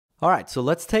All right, so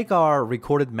let's take our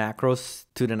recorded macros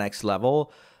to the next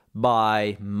level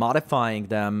by modifying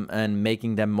them and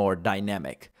making them more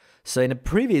dynamic. So in a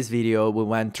previous video, we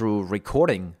went through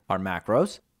recording our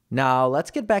macros. Now let's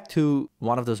get back to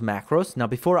one of those macros. Now,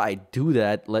 before I do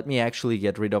that, let me actually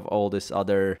get rid of all these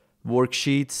other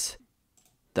worksheets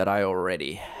that I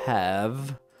already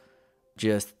have.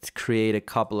 Just create a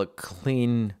couple of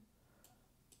clean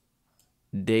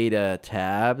data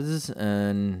tabs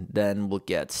and then we'll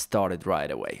get started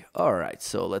right away. All right,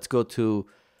 so let's go to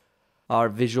our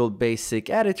Visual Basic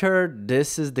editor.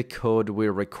 This is the code we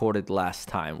recorded last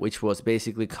time, which was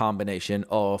basically a combination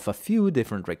of a few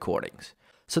different recordings.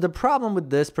 So the problem with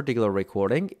this particular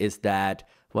recording is that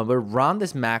when we run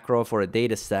this macro for a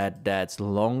data set that's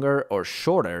longer or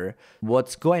shorter,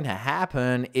 what's going to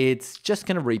happen, it's just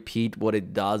going to repeat what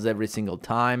it does every single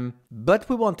time. But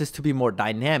we want this to be more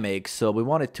dynamic, so we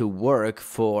want it to work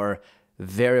for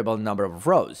variable number of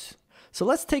rows. So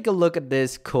let's take a look at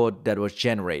this code that was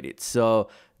generated. So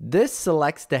this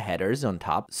selects the headers on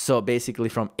top. So basically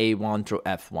from A1 through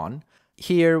F1.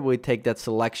 Here we take that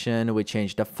selection, we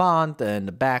change the font and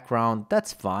the background,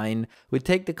 that's fine. We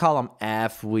take the column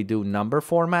F, we do number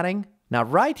formatting. Now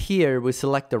right here we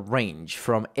select the range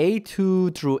from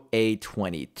A2 through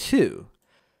A22.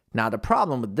 Now the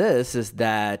problem with this is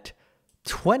that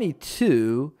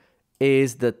 22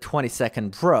 is the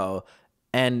 22nd row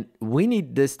and we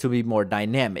need this to be more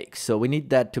dynamic, so we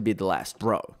need that to be the last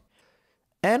row.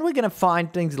 And we're gonna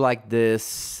find things like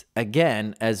this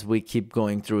again as we keep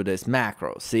going through this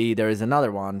macro. See, there is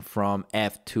another one from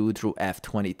F2 through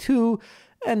F22,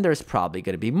 and there's probably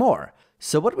gonna be more.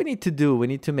 So what we need to do, we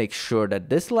need to make sure that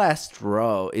this last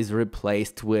row is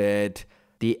replaced with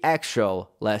the actual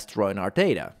last row in our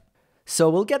data. So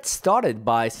we'll get started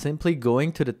by simply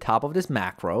going to the top of this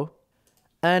macro.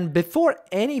 And before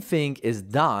anything is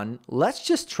done, let's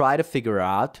just try to figure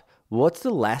out what's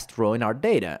the last row in our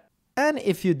data. And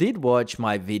if you did watch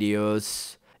my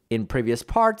videos in previous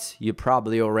parts, you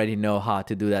probably already know how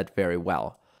to do that very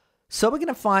well. So we're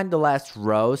gonna find the last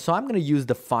row. So I'm gonna use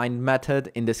the find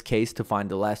method in this case to find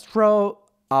the last row.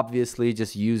 Obviously,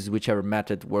 just use whichever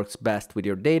method works best with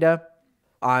your data.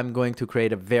 I'm going to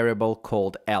create a variable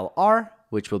called LR,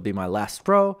 which will be my last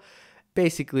row.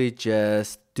 Basically,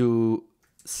 just do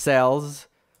cells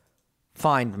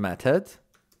find method.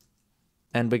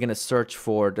 And we're gonna search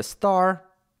for the star.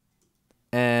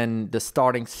 And the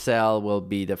starting cell will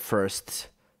be the first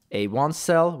A1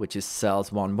 cell, which is cells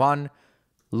 1, 1.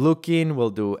 Looking,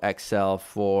 we'll do Excel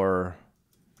for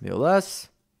VLS.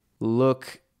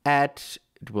 Look at,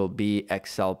 it will be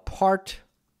Excel part.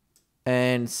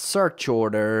 And search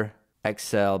order,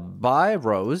 Excel by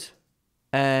rows.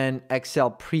 And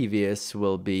Excel previous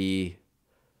will be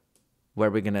where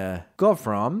we're gonna go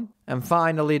from. And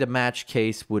finally, the match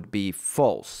case would be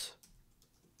false.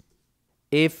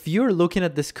 If you're looking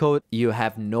at this code, you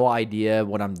have no idea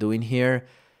what I'm doing here,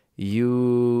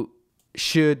 you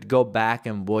should go back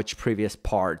and watch previous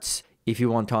parts if you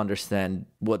want to understand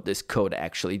what this code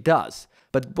actually does.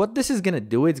 But what this is going to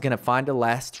do, it's going to find the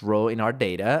last row in our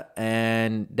data,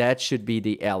 and that should be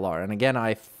the LR. And again,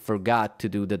 I forgot to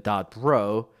do the dot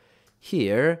row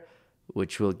here,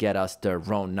 which will get us the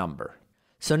row number.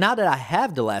 So now that I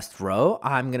have the last row,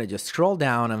 I'm going to just scroll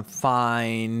down and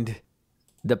find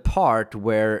the part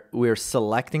where we're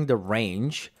selecting the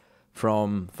range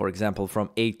from, for example, from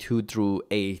A2 through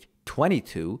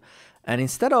A22. And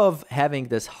instead of having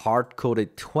this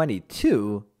hard-coded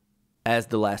 22 as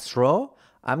the last row,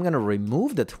 I'm going to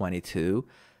remove the 22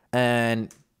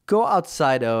 and go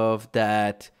outside of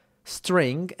that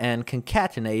string and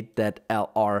concatenate that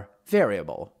LR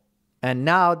variable. And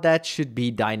now that should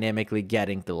be dynamically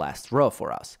getting the last row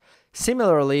for us.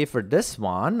 Similarly, for this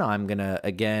one, I'm gonna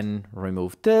again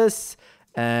remove this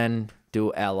and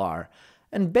do LR.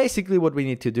 And basically what we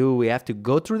need to do, we have to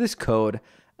go through this code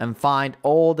and find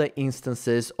all the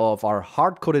instances of our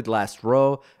hard-coded last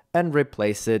row and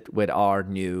replace it with our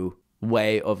new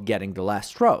way of getting the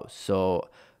last row. So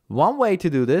one way to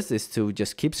do this is to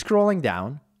just keep scrolling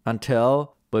down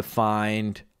until we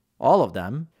find all of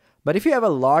them. But if you have a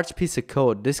large piece of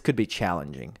code, this could be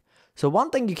challenging. So one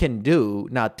thing you can do,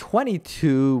 now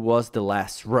 22 was the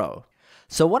last row.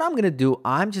 So what I'm gonna do,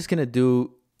 I'm just gonna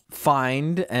do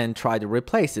find and try to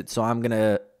replace it. So I'm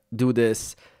gonna do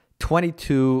this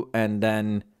 22 and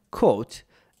then quote,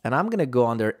 and I'm gonna go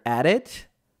under edit,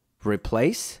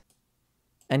 replace.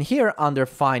 And here under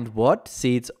find what,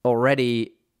 see it's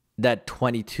already that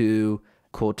 22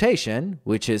 quotation,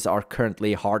 which is our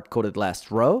currently hard-coded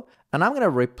last row. And I'm going to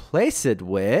replace it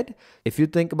with, if you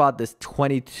think about this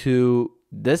 22,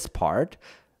 this part,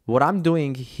 what I'm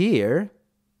doing here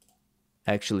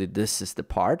Actually, this is the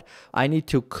part. I need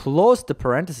to close the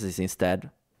parentheses instead.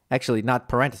 Actually, not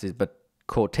parentheses, but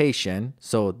quotation.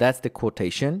 So that's the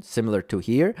quotation, similar to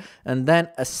here. And then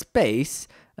a space,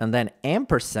 and then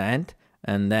ampersand,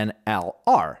 and then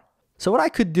LR. So what I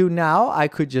could do now, I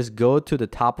could just go to the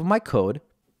top of my code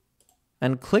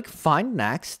and click Find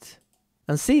Next,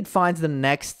 and see it finds the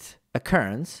next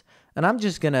occurrence. And I'm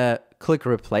just gonna click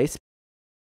Replace.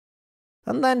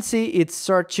 And then see it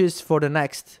searches for the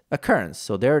next occurrence.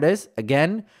 So there it is.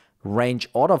 Again, range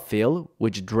autofill,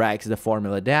 which drags the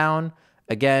formula down.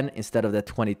 Again, instead of the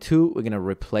 22, we're going to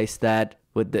replace that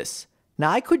with this. Now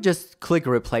I could just click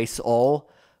Replace All,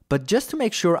 but just to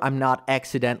make sure I'm not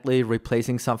accidentally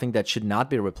replacing something that should not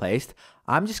be replaced,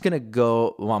 I'm just going to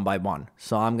go one by one.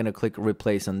 So I'm going to click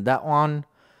Replace on that one.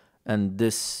 And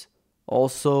this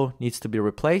also needs to be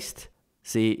replaced.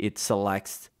 See, it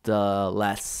selects the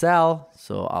last cell,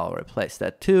 so I'll replace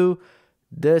that too.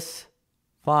 This,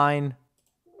 fine,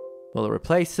 we'll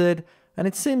replace it, and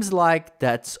it seems like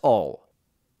that's all.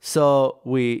 So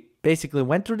we basically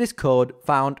went through this code,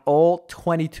 found all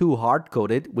 22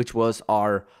 hard-coded, which was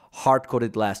our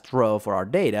hard-coded last row for our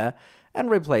data, and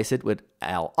replace it with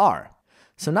LR.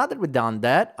 So now that we've done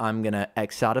that, I'm gonna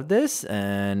X out of this,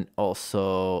 and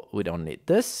also we don't need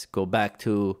this. Go back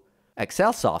to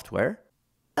Excel software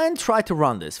and try to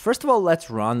run this. First of all, let's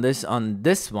run this on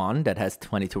this one that has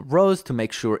 22 rows to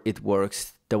make sure it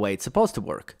works the way it's supposed to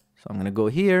work. So I'm gonna go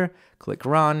here, click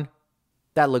Run.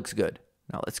 That looks good.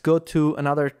 Now let's go to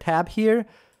another tab here,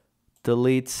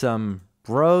 delete some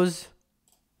rows.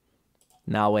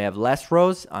 Now we have less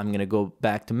rows. I'm gonna go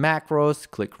back to macros,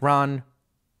 click Run.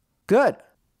 Good.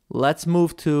 Let's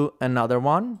move to another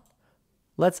one.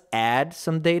 Let's add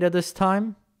some data this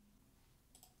time.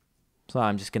 So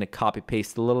I'm just gonna copy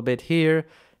paste a little bit here.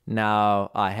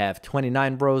 Now I have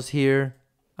 29 rows here.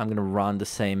 I'm gonna run the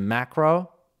same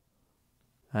macro.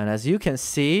 And as you can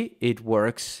see, it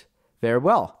works very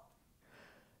well.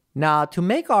 Now to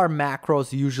make our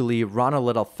macros usually run a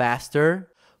little faster,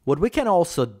 what we can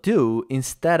also do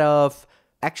instead of,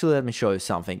 actually let me show you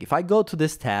something. If I go to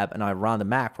this tab and I run the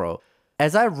macro,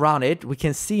 as I run it, we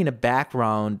can see in the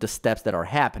background the steps that are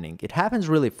happening. It happens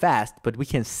really fast, but we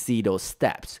can see those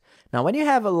steps. Now, when you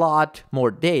have a lot more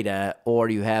data or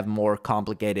you have more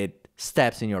complicated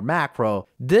steps in your macro,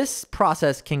 this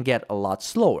process can get a lot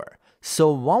slower.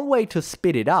 So one way to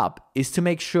speed it up is to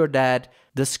make sure that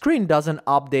the screen doesn't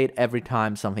update every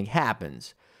time something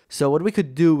happens. So what we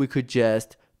could do, we could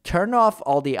just turn off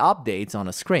all the updates on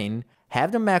a screen,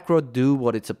 have the macro do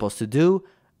what it's supposed to do,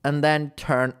 and then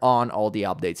turn on all the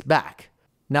updates back.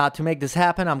 Now to make this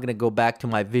happen, I'm gonna go back to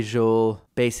my Visual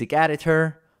Basic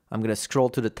Editor. I'm gonna scroll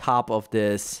to the top of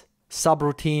this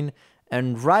subroutine,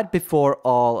 and right before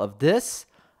all of this,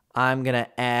 I'm gonna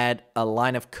add a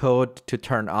line of code to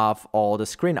turn off all the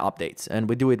screen updates. And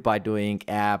we do it by doing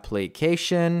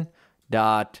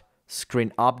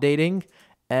application.screenUpdating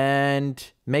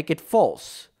and make it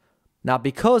false. Now,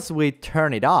 because we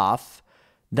turn it off,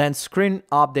 then screen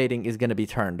updating is gonna be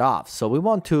turned off. So we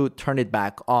want to turn it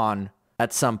back on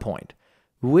at some point,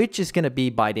 which is gonna be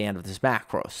by the end of this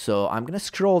macro. So I'm gonna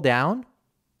scroll down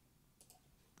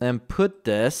and put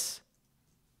this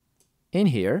in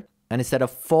here. And instead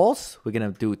of false, we're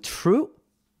gonna do true.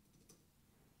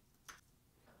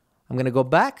 I'm gonna go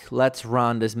back. Let's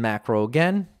run this macro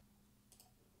again.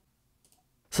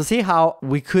 So see how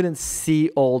we couldn't see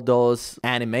all those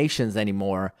animations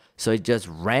anymore. So it just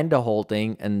ran the whole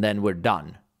thing and then we're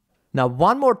done. Now,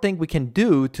 one more thing we can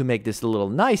do to make this a little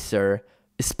nicer,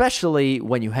 especially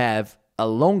when you have a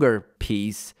longer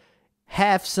piece,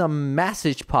 have some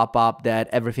message pop up that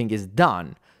everything is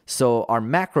done. So our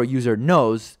macro user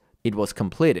knows it was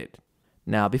completed.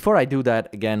 Now, before I do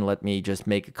that, again, let me just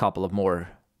make a couple of more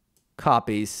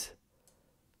copies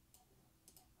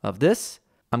of this.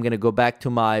 I'm gonna go back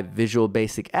to my Visual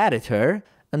Basic Editor.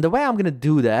 And the way I'm gonna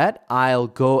do that, I'll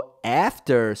go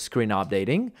after screen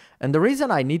updating. And the reason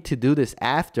I need to do this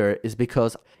after is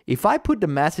because if I put the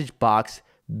message box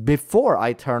before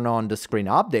I turn on the screen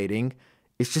updating,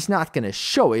 it's just not gonna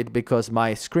show it because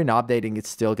my screen updating is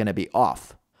still gonna be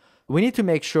off. We need to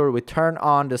make sure we turn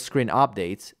on the screen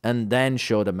updates and then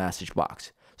show the message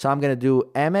box. So I'm gonna do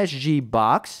MSG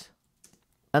box.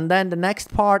 And then the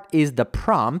next part is the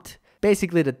prompt,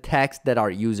 basically the text that our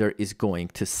user is going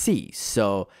to see.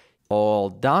 So all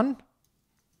done.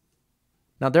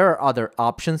 Now there are other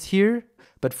options here,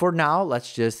 but for now,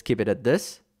 let's just keep it at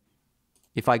this.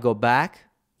 If I go back,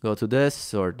 go to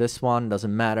this or this one,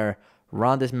 doesn't matter,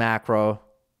 run this macro.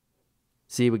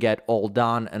 See, we get all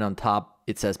done, and on top,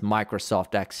 it says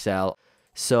Microsoft Excel.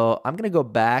 So I'm gonna go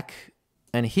back,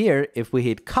 and here, if we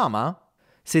hit comma,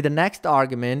 See, the next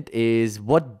argument is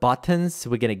what buttons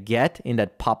we're gonna get in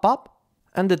that pop-up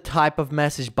and the type of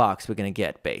message box we're gonna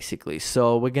get, basically.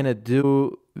 So we're gonna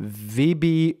do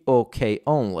VB OK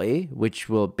only, which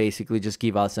will basically just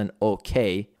give us an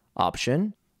OK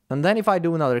option. And then if I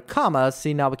do another comma,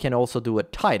 see, now we can also do a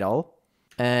title.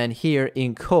 And here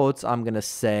in quotes, I'm gonna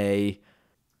say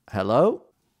hello.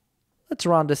 Let's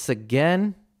run this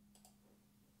again.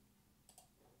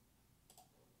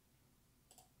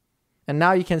 And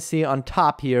now you can see on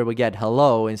top here, we get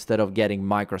hello instead of getting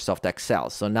Microsoft Excel.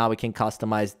 So now we can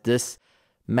customize this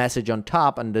message on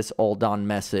top and this all done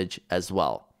message as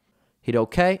well. Hit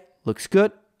OK, looks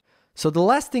good. So the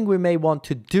last thing we may want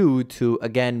to do to,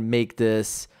 again, make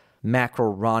this macro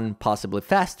run possibly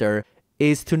faster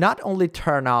is to not only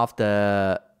turn off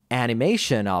the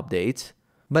animation updates,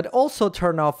 but also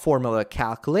turn off formula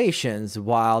calculations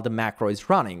while the macro is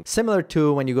running. Similar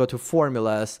to when you go to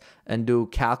formulas and do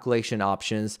calculation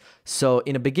options. So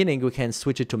in the beginning, we can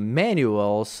switch it to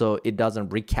manual so it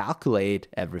doesn't recalculate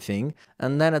everything.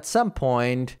 And then at some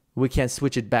point, we can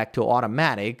switch it back to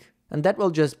automatic, and that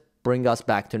will just bring us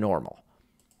back to normal.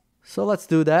 So let's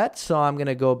do that. So I'm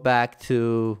gonna go back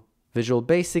to Visual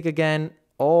Basic again,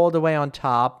 all the way on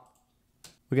top.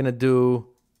 We're gonna do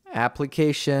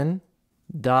application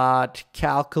dot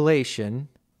calculation,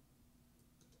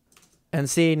 and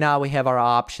see, now we have our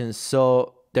options.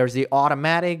 So there's the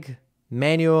automatic,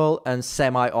 manual, and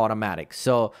semi-automatic.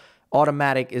 So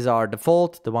automatic is our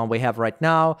default, the one we have right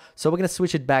now. So we're gonna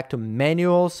switch it back to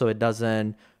manual so it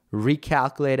doesn't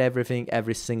recalculate everything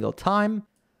every single time.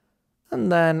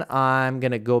 And then I'm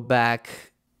gonna go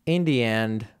back in the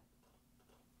end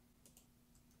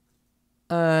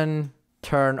and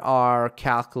turn our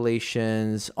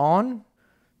calculations on.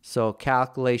 So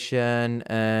calculation,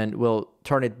 and we'll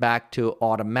turn it back to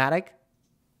automatic.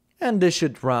 And this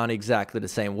should run exactly the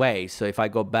same way. So if I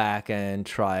go back and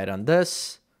try it on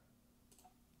this,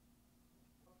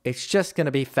 it's just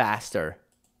gonna be faster.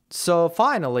 So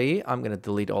finally, I'm gonna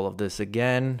delete all of this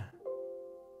again.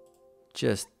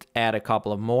 Just add a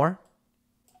couple of more.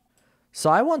 So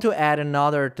I want to add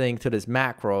another thing to this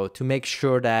macro to make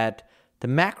sure that the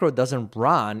macro doesn't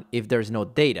run if there's no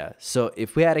data. So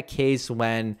if we had a case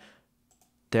when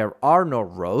there are no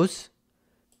rows,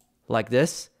 like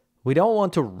this, we don't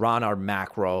want to run our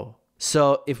macro.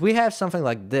 So if we have something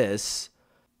like this,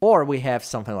 or we have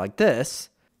something like this,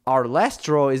 our last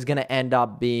row is gonna end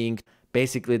up being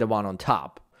basically the one on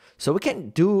top. So we can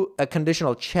do a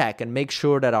conditional check and make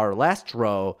sure that our last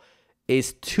row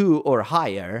is 2 or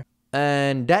higher.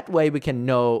 And that way we can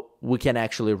know we can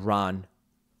actually run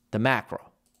the macro.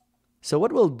 So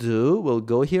what we'll do, we'll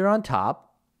go here on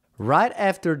top. Right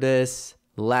after this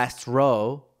last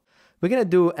row, we're gonna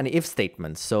do an if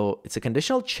statement. So it's a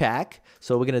conditional check.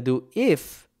 So we're gonna do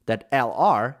if that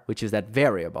LR, which is that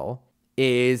variable,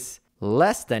 is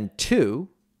less than 2,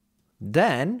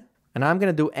 then, and I'm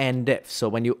gonna do and if. So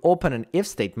when you open an if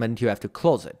statement, you have to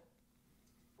close it.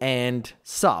 And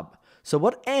sub. So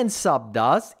what and sub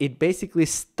does, it basically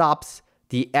stops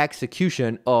the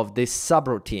execution of this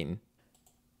subroutine.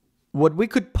 What we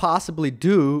could possibly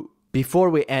do before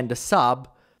we end the sub,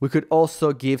 we could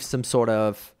also give some sort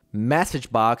of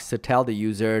message box to tell the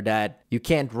user that you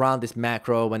can't run this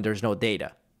macro when there's no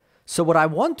data. So what I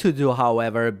want to do,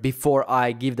 however, before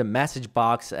I give the message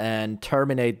box and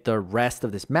terminate the rest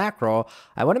of this macro,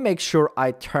 I want to make sure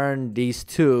I turn these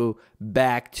two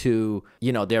back to,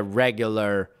 their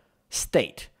regular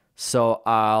state. So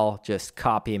I'll just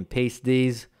copy and paste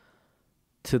these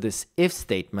to this if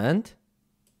statement.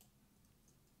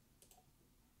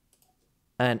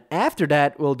 And after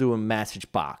that, we'll do a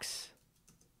message box.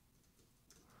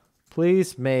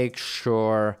 Please make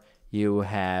sure you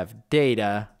have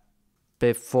data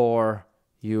before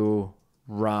you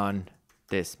run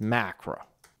this macro.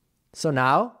 So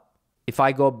now, if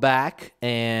I go back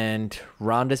and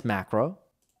run this macro,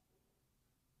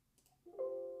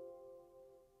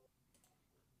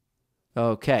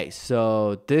 okay,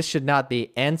 so this should not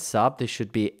be end sub, this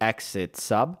should be exit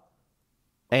sub.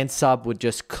 End sub would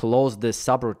just close this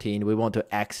subroutine. We want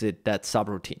to exit that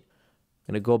subroutine.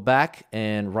 I'm gonna go back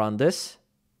and run this.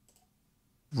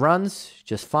 Runs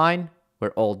just fine.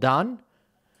 We're all done.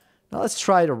 Now let's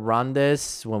try to run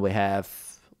this when we have,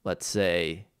 let's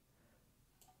say,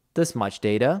 this much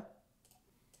data.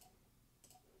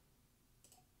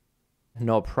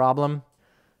 No problem.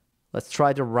 Let's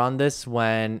try to run this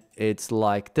when it's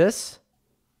like this.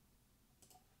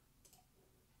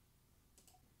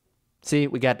 See,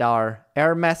 we got our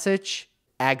error message,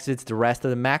 exits the rest of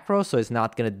the macro, so it's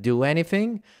not going to do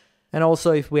anything. And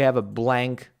also, if we have a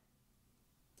blank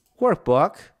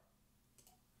workbook,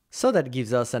 So that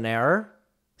gives us an error.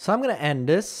 So I'm going to end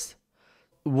this.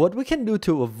 What we can do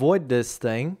to avoid this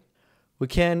thing, we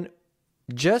can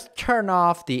just turn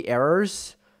off the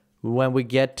errors when we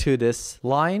get to this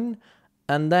line,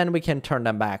 and then we can turn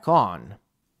them back on.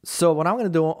 So what I'm going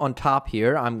to do on top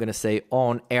here, I'm going to say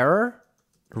on error,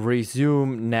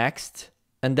 resume next,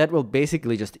 and that will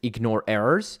basically just ignore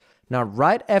errors. Now,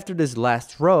 right after this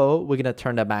last row, we're going to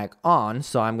turn that back on.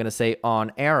 So I'm going to say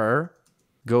on error,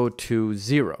 go to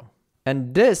 0.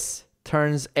 And this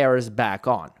turns errors back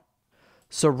on.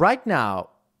 So right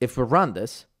now, if we run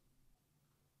this,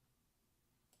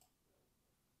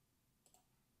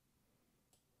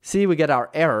 see, we get our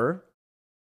error.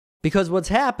 Because what's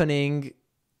happening,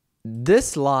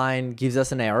 this line gives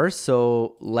us an error.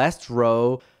 So last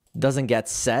row doesn't get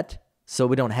set. So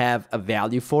we don't have a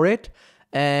value for it.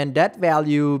 And that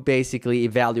value basically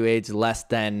evaluates less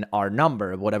than our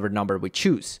number, whatever number we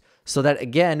choose. So that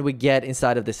again, we get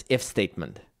inside of this if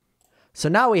statement. So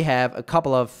now we have a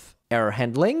couple of error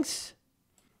handlings.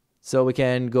 So we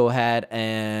can go ahead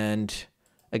and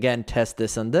again, test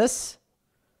this on this.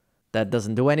 That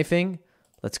doesn't do anything.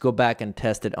 Let's go back and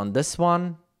test it on this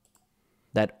one.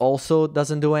 That also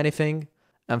doesn't do anything.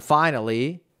 And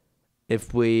finally,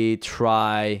 if we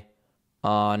try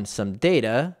on some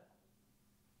data,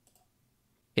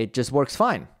 it just works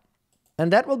fine.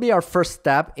 And that will be our first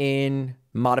step in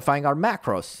modifying our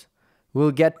macros.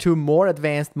 We'll get to more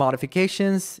advanced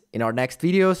modifications in our next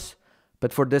videos,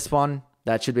 but for this one,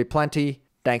 that should be plenty.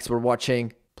 Thanks for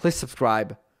watching. Please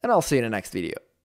subscribe, and I'll see you in the next video.